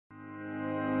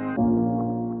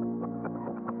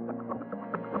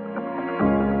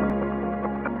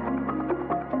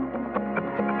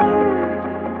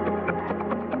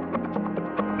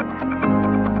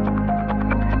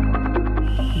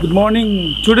Good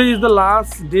morning. Today is the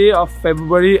last day of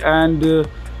February and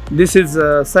this is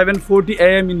 7:40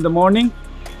 a.m. in the morning.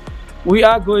 We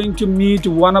are going to meet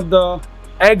one of the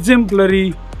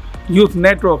exemplary youth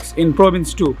networks in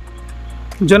Province 2,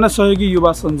 Janasahayogi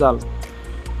Yuva Sanjal,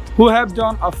 who have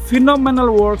done a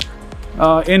phenomenal work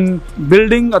in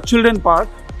building a children park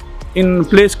in a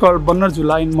place called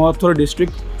Banarjula in Mahathura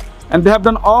district. And they have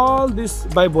done all this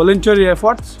by voluntary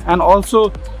efforts and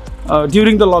also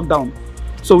during the lockdown.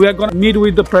 So we are going to meet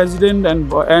with the president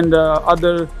and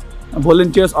other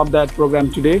volunteers of that program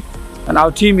today. And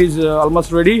our team is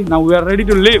almost ready. Now we are ready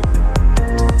to leave.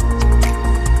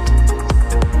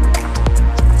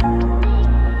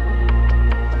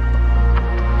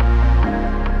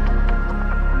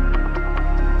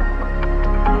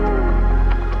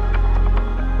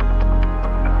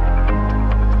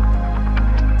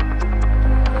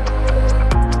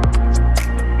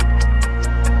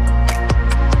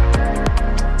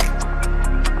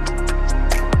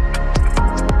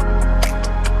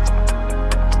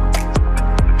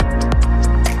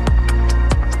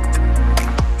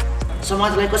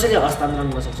 समाजलाई कसरी हस्तान्तरण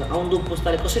गर्न सक्छ, आउँदो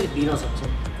पुस्ताले कसरी दिन सक्छ,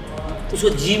 उसको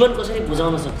जीवन कसरी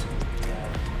बुझाउन सक्छ,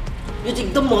 यो चाहिँ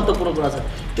एकदम महत्त्वपूर्ण कुरा छ।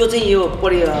 त्यो चाहिँ यो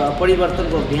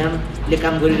परिवर्तनको अभियानले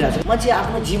काम गरिरहेछ। मान्छे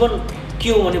आफ्नो जीवन के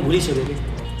हो भने भुलिसक्यो के,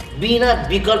 बिना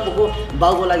विकल्पको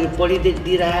बाउको लागि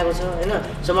पढिदिइरहेको छ हैन,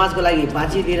 समाजको लागि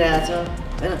बाँचिदिइरहेको छ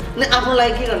हैन, अनि आफ्नो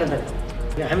लागि के गर्ने त?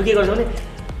 हामी के गर्छौँ भने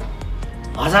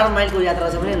 1000 माइलको यात्रा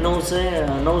छ भने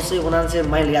 999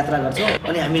 माइल यात्रा गर्छौँ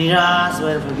अनि हामी निराश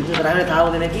भएर फर्किन्छौँ। तर हामीलाई थाहा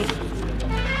हुँदैन कि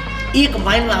 1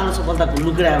 माइलमा हाम्रो सफलता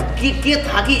लुकेर आयो। के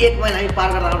थाहा कि 1 माइल हामी पार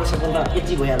गरेर हाम्रो सफलता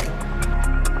एचिभ भइहाल्छ।